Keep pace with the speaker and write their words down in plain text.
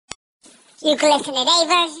You can listen to their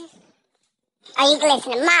version, or you can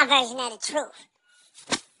listen to my version of the truth.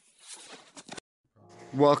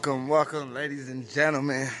 Welcome, ladies and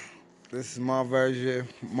gentlemen. This is my version,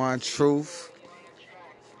 my truth.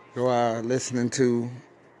 You are listening to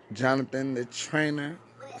Jonathan the Trainer,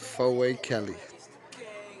 Four-Way Kelly.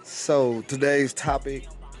 So today's topic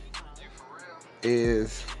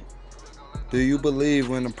is: do you believe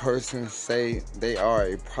when a person say they are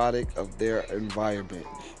a product of their environment?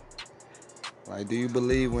 Like, do you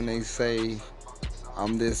believe when they say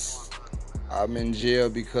I'm in jail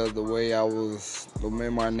because the way I was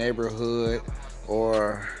in my neighborhood,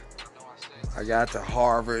 or I got to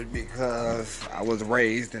Harvard because I was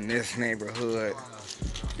raised in this neighborhood?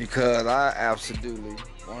 Because I absolutely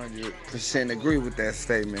 100% agree with that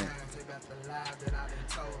statement.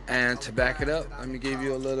 And to back it up, let me give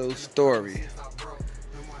you a little story.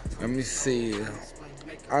 Let me see.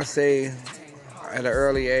 I say at an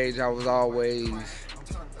early age, I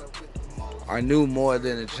knew more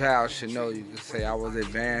than a child should know. You could say I was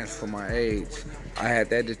advanced for my age. I had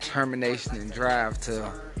that determination and drive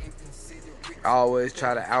to always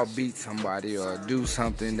try to outbeat somebody or do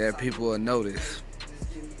something that people will notice.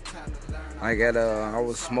 Like I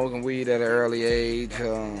was smoking weed at an early age,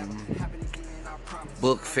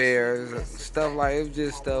 book fairs, stuff like it was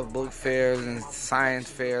just stuff, book fairs and science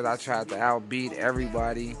fairs. I tried to outbeat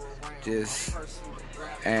everybody,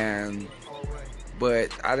 but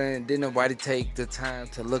I didn't nobody take the time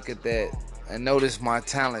to look at that and notice my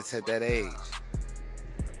talents at that age.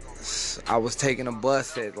 I was taking a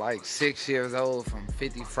bus at like 6 years old from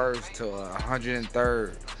 51st to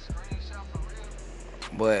 103rd.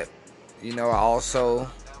 But, I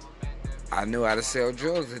knew how to sell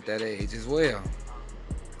drugs at that age as well.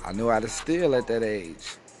 I knew how to steal at that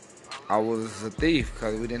age. I was a thief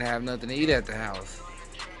because we didn't have nothing to eat at the house.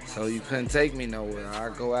 So you couldn't take me nowhere.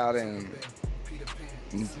 I'd go out and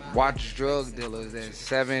watch drug dealers at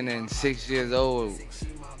 7 and 6 years old.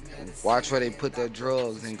 Watch where they put their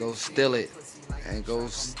drugs and go steal it and go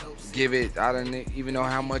give it. I didn't even know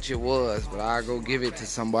how much it was, but I'd go give it to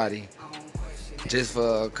somebody just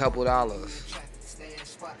for a couple dollars.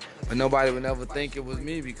 But nobody would never think it was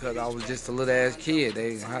me because I was just a little ass kid.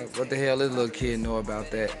 What the hell this little kid know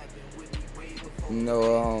about that?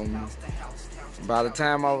 By the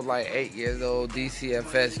time I was like 8 years old,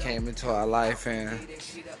 DCFS came into our life and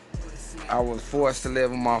I was forced to live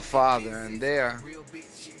with my father. And there,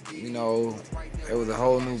 it was a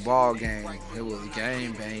whole new ball game. It was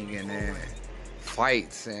game banging and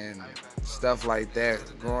fights and stuff like that.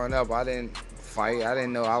 Growing up, I didn't fight. I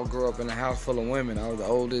didn't know. I grew up in a house full of women. I was the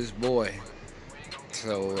oldest boy.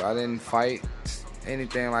 So I didn't fight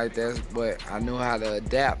anything like that, but I knew how to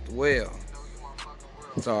adapt well.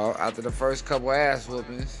 So after the first couple ass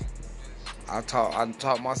whoopings, I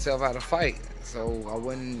taught myself how to fight, so I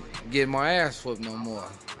wouldn't get my ass whooped no more.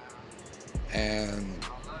 And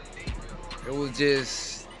it was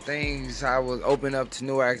just things. I was open up to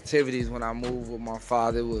new activities when I moved with my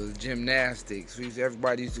father. It was gymnastics.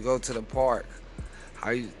 Everybody used to go to the park.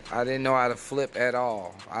 I didn't know how to flip at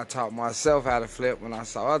all. I taught myself how to flip when I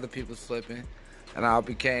saw other people flipping, and I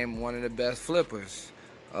became one of the best flippers.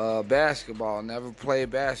 Basketball, never played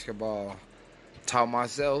basketball. Taught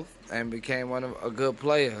myself and became a good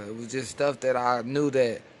player. It was just stuff that I knew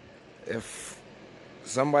that if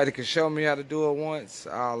somebody could show me how to do it once,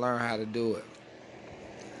 I'll learn how to do it.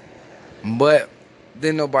 But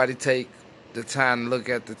didn't nobody take the time to look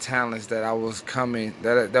at the talents that I was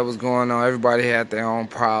that was going on. Everybody had their own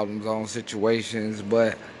problems, own situations.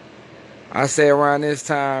 But I say around this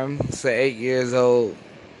time, say 8 years old,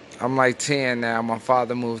 I'm like 10 now. My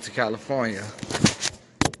father moved to California.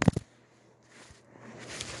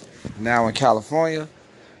 Now in California,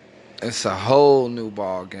 it's a whole new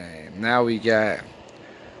ball game. Now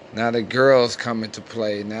the girls come into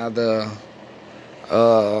play. Now the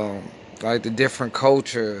different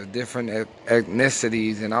culture, different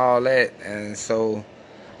ethnicities and all that. And so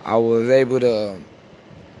I was able to,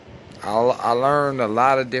 I learned a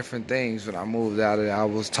lot of different things when I moved out of there. I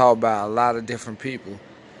was taught by a lot of different people.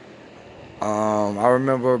 I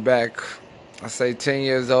remember back, I say 10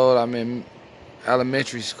 years old, I'm in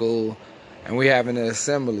elementary school and we having an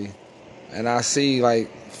assembly. And I see like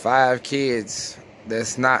 5 kids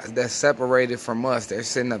that's separated from us. They're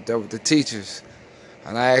sitting up there with the teachers.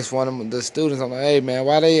 And I asked one of the students, I'm like, hey man,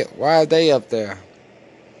 why are they up there?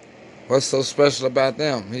 What's so special about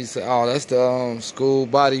them? He said, oh, that's the school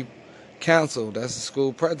body council. That's the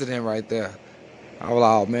school president right there. I was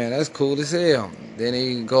like, oh man, that's cool as hell. Then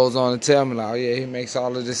he goes on to tell me, like, oh yeah, he makes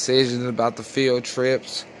all the decisions about the field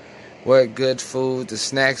trips, what good food, the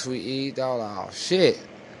snacks we eat. I was like, oh shit.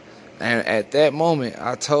 And at that moment,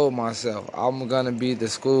 I told myself, I'm going to be the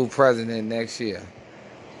school president next year.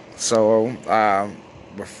 So I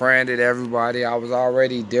befriended everybody. I was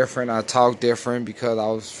already different. I talked different because I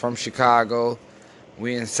was from Chicago.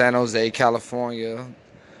 We in San Jose, California.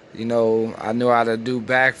 You know, I knew how to do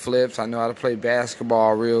backflips. I knew how to play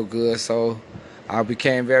basketball real good. So I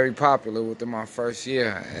became very popular within my first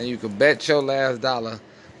year. And you could bet your last dollar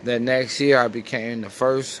that next year I became the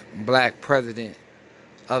first black president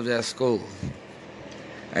of that school.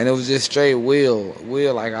 And it was just straight will.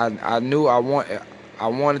 Like I knew I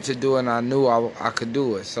wanted to do it, and I knew I could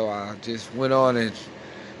do it. So I just went on and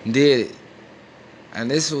did it. And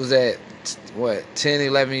this was at, 10,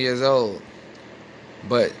 11 years old.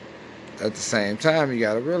 But at the same time, you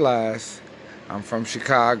got to realize I'm from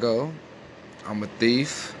Chicago. I'm a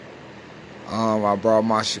thief. I brought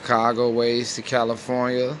my Chicago ways to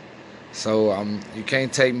California. So you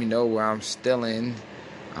can't take me nowhere. I'm stealing.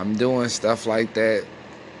 I'm doing stuff like that.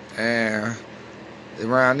 And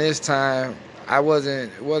around this time, it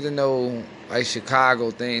wasn't no like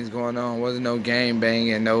Chicago things going on. It wasn't no gang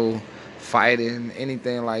banging, no fighting,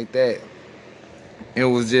 anything like that. It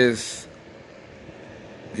was just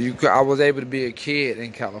I was able to be a kid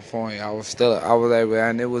in California. I was able,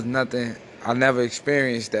 and it was nothing. I never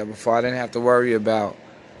experienced that before. I didn't have to worry about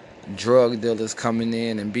drug dealers coming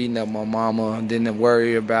in and beating up my mama. Didn't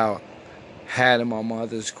worry about having my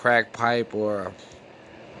mother's crack pipe or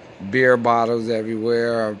beer bottles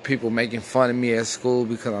everywhere, or people making fun of me at school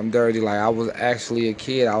because I'm dirty. Like, I was actually a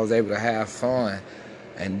kid. I was able to have fun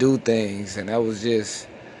and do things, and that was just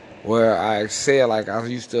where I excelled. Like, I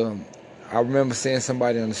remember seeing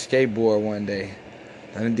somebody on a skateboard one day,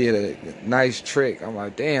 and they did a nice trick. I'm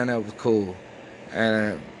like, damn, that was cool.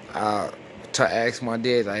 And I asked my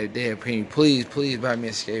dad, like, Dad, can you please buy me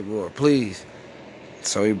a skateboard, please?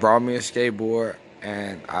 So he brought me a skateboard,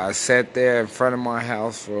 and I sat there in front of my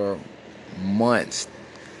house for months,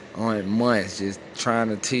 just trying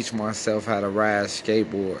to teach myself how to ride a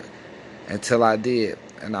skateboard until I did.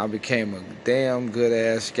 And I became a damn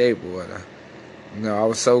good-ass skateboarder. You know, I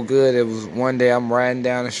was so good, it was one day I'm riding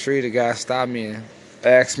down the street, a guy stopped me and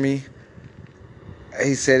asked me.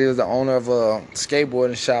 He said he was the owner of a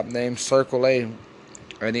skateboarding shop named Circle A.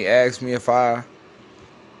 And he asked me if I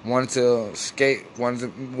wanted to skate,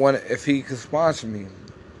 if he could sponsor me.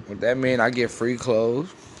 What that mean, I get free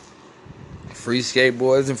clothes, free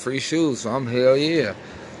skateboards, and free shoes. So I'm hell yeah.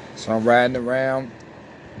 So I'm riding around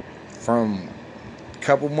from a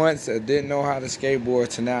couple months I didn't know how to skateboard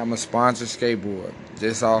to now I'm a sponsored skateboard.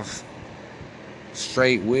 Just off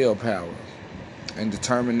straight willpower and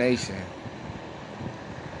determination.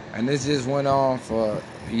 And this just went on for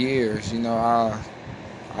years. You know, I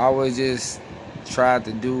always just tried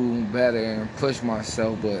to do better and push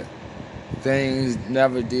myself, but things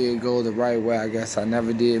never did go the right way. I guess I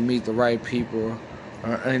never did meet the right people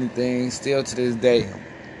or anything. Still to this day,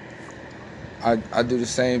 I do the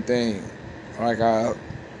same thing. Like I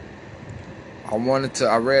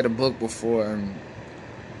read a book before,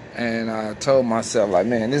 and I told myself, like,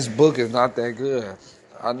 man, this book is not that good.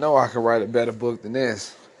 I know I can write a better book than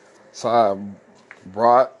this. So I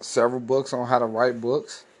brought several books on how to write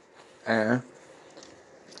books, and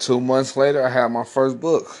 2 months later, I had my first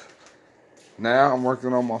book. Now I'm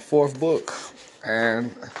working on my fourth book,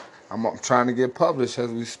 and I'm trying to get published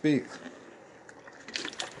as we speak.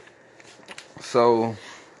 So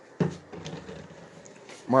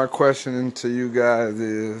my question to you guys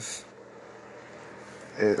is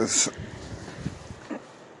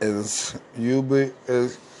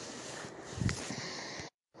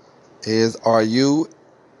are you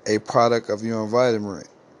a product of your environment?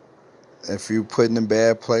 If you put in a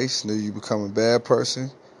bad place, do you become a bad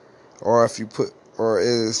person? Or if you're put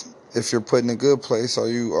in a good place, are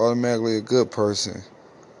you automatically a good person?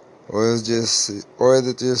 Or is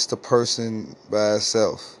it just a person by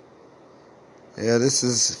itself? Yeah, this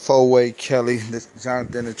is Four-Way Kelly. This is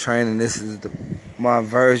Jonathan the Train, and this is my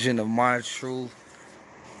version of my truth.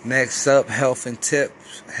 Next up, health and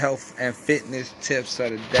fitness tips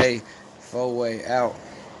of the day. Four-Way out.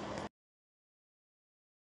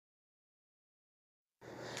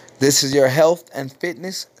 This is your health and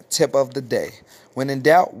fitness tip of the day. When in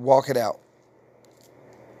doubt, walk it out.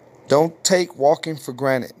 Don't take walking for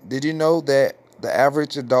granted. Did you know that the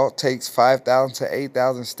average adult takes 5,000 to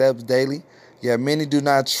 8,000 steps daily? Yet many do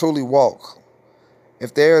not truly walk.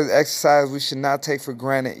 If there is exercise we should not take for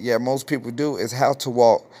granted, yet most people do, is how to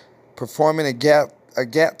walk. Performing a GAT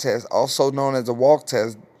test, also known as a walk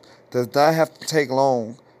test, does not have to take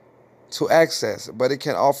long to access, but it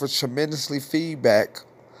can offer tremendously feedback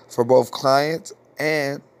for both clients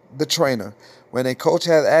and the trainer. When a coach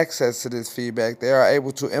has access to this feedback, they are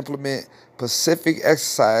able to implement specific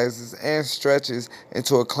exercises and stretches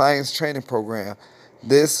into a client's training program.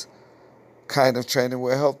 This kind of training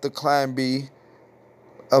will help the client be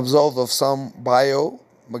absolved of some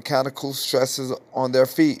biomechanical stresses on their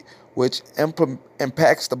feet, which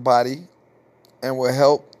impacts the body and will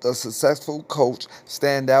help the successful coach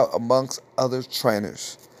stand out amongst other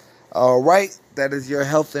trainers. All right, that is your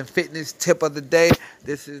health and fitness tip of the day.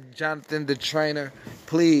 This is Jonathan, the trainer.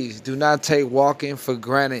 Please do not take walking for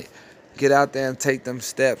granted. Get out there and take them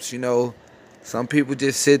steps. You know, some people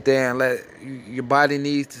just sit there and your body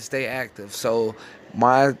needs to stay active. So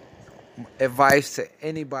my advice to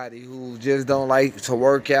anybody who just don't like to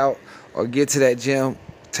work out or get to that gym,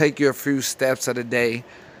 take your few steps of the day.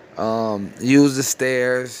 Use the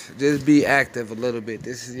stairs. Just be active a little bit.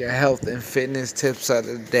 This is your health and fitness tips of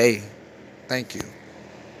the day. Thank you.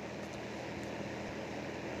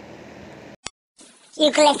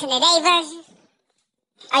 You can listen to their version,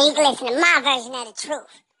 or you can listen to my version of the truth.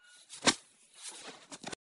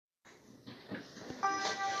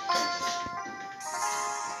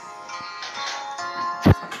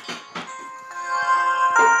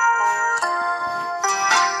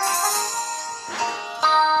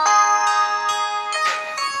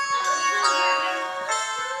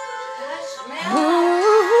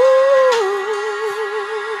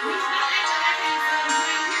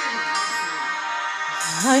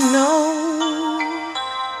 I know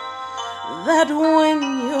that when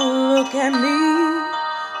you look at me,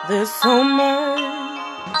 there's so much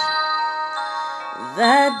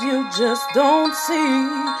that you just don't see.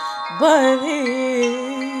 But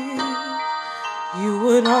if you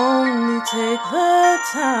would only take the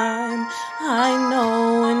time, I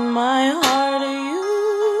know in my heart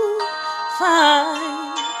you'd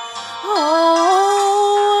find,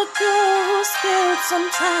 oh, a girl who's scared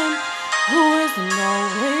sometimes, who isn't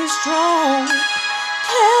always strong.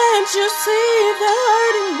 Can't you see they're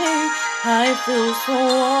hurting me? I feel so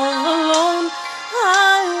all alone.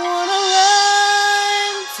 I wanna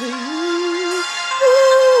run to you.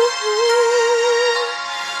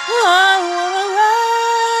 I wanna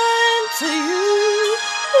run to you.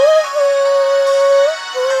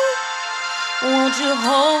 Won't you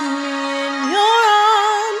hold me in your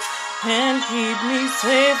arms and keep me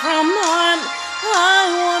safe from harm? I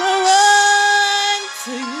wanna run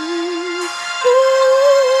to you.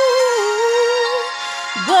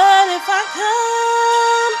 But if I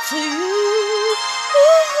come to you,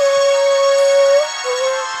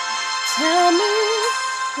 tell me,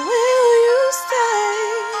 will you stay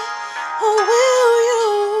or will you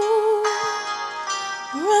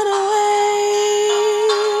run away?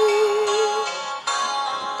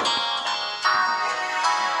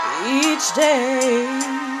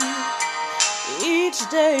 Each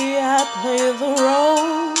day I play the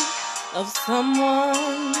role of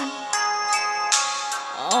someone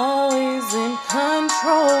always in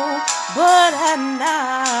control, but at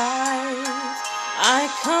night I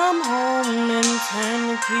come home and turn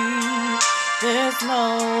the key. There's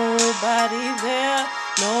nobody there,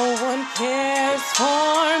 no one cares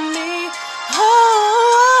for me.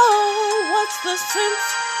 Oh, what's the sense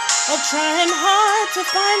of trying hard to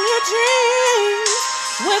find your dreams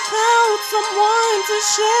without someone to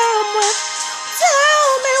share them with? Tell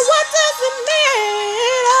me, what does it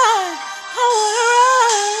mean? I wanna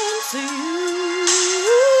run to you.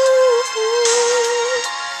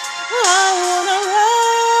 I wanna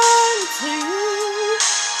run to you.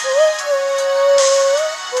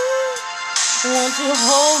 Won't you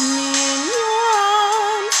hold me in your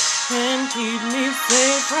arms and keep me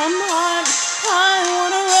safe from harm? I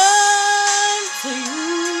wanna run to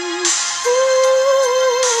you.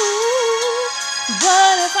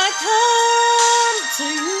 But if I come to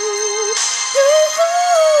you,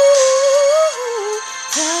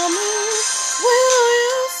 tell me, will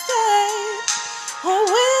you stay or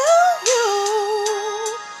will you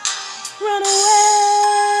run away?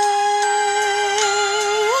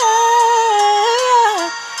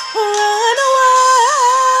 Run away.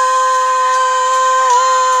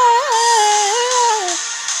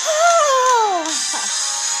 Oh,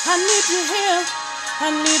 I need you here. I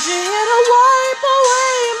need you here to wipe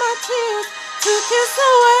away my tears, to kiss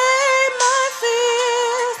away my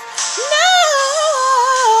fears. No,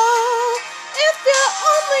 if you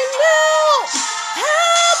only knew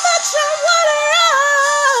how much I wanna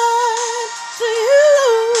run to you.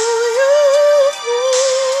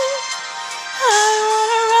 I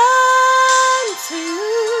wanna run to you.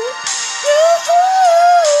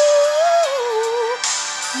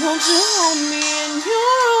 Won't you hold me in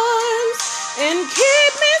your arms and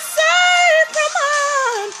keep me safe from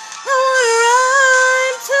harm? I wanna run.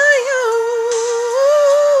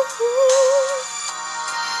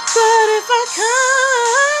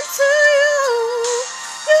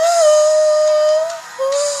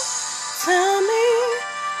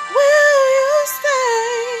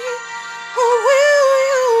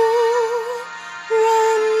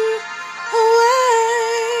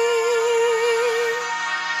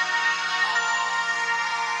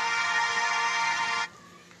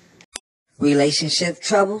 relationship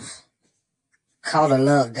troubles, call the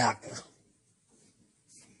love doctor.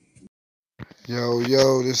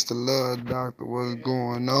 Yo, this the love doctor. What's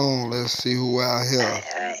going on? Let's see who out here.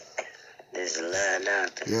 Hey, this is Love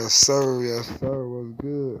Doctor. Yes, sir. What's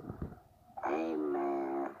good? Hey,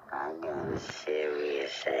 man, I got a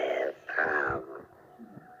serious ass problem.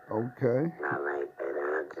 Okay. Not like that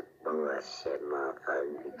other bullshit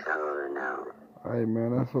motherfuckers be calling out. Hey,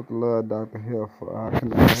 man, that's what the love doctor here for. How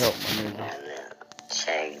can I help, my nigga? Now, look,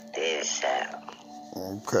 check this out.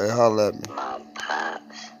 Okay, holla at me. My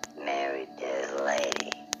pops married this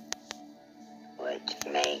lady, which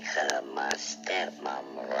make her my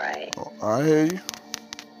stepmama, right? Oh, I hear you.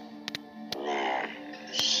 Now,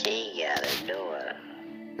 she got a daughter.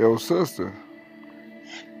 Yo, sister.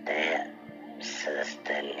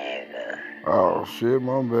 Sister nigga. Oh, shit,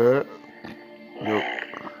 my bad. Nah,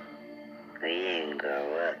 we didn't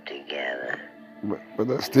grow up together. But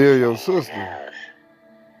that's still your sister. House.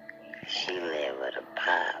 She lived with her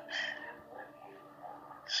pops.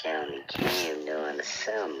 She only came during the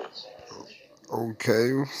summer.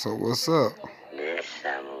 Okay, so what's up? This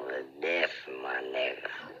summer was different, my nigga.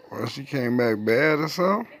 Well, she came back bad or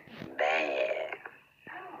something? Bad.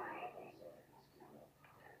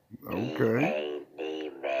 Okay.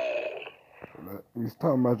 B-A-D bad. He's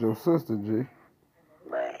talking about your sister, G.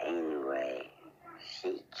 But anyway,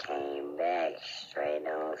 she came back straight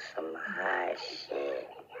on some hot shit.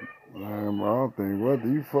 Man, I don't think, what, do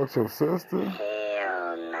you fuck your sister?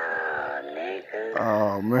 Hell no, nigga.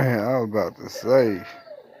 Oh, man, I was about to say.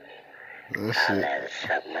 That I shit. let her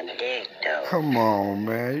suck my dick, though. Come on,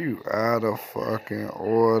 man, you out of fucking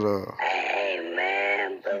order. Hey,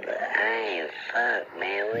 man, but I ain't fuck,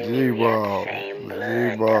 man. We ain't got G-Ball, the same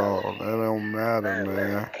blood, G-Ball, though. that don't matter,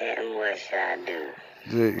 man. Tell me what should I do?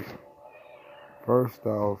 G, first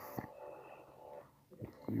off,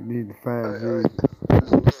 you need to find G.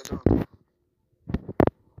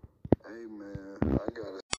 Hey, man, I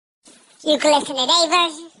gotta... You can listen to their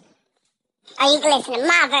version, or you can listen to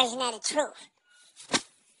my version of the truth.